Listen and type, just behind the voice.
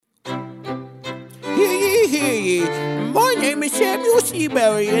me. My name is Samuel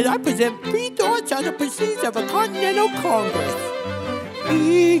Seabury, and I present free thoughts on the proceedings of a Continental Congress.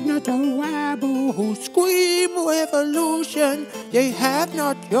 Ignite the rabble who scream revolution. They have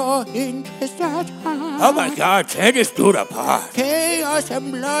not your interest at heart. Oh my God, tear this dude apart. Chaos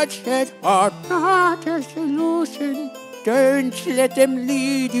and bloodshed are not a solution. Don't let them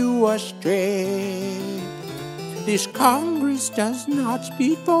lead you astray. This Congress does not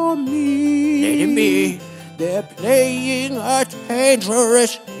speak for me. Let it be. They're playing a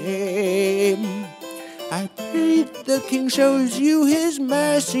dangerous game. I pray the King shows you his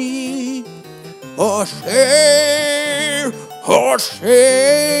mercy. Or shame, or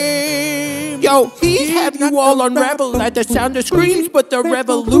shame. Yo, he have you all unraveled at the sound of screams, but the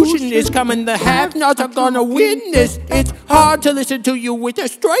revolution is coming. The have-nots are gonna win this. It's hard to listen to you with a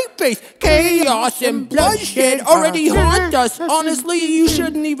straight face. Chaos and bloodshed already haunt us. Honestly, you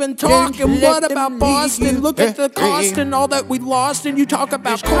shouldn't even talk. And what about Boston? Look at the cost and all that we lost, and you talk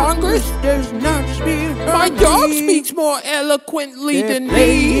about Congress? Does not speak. My dog speaks more eloquently than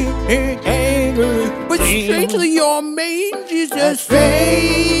me. But strangely, your mange is the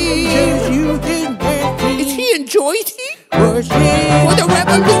same. Is he in Joyce? For the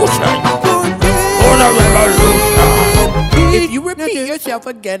revolution. For the revolution. If you repeat yourself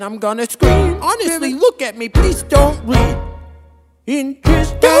again, I'm gonna scream. Honestly, look at me, please don't read.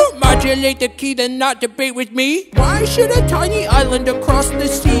 Don't modulate the key, then not debate with me. Why should a tiny island across the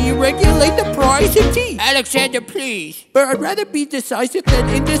sea regulate the price of tea? Alexander, please. But I'd rather be decisive than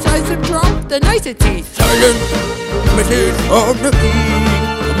indecisive. Drop the niceties. Silent. Message from the king.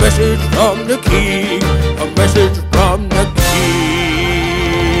 A message from the king. A message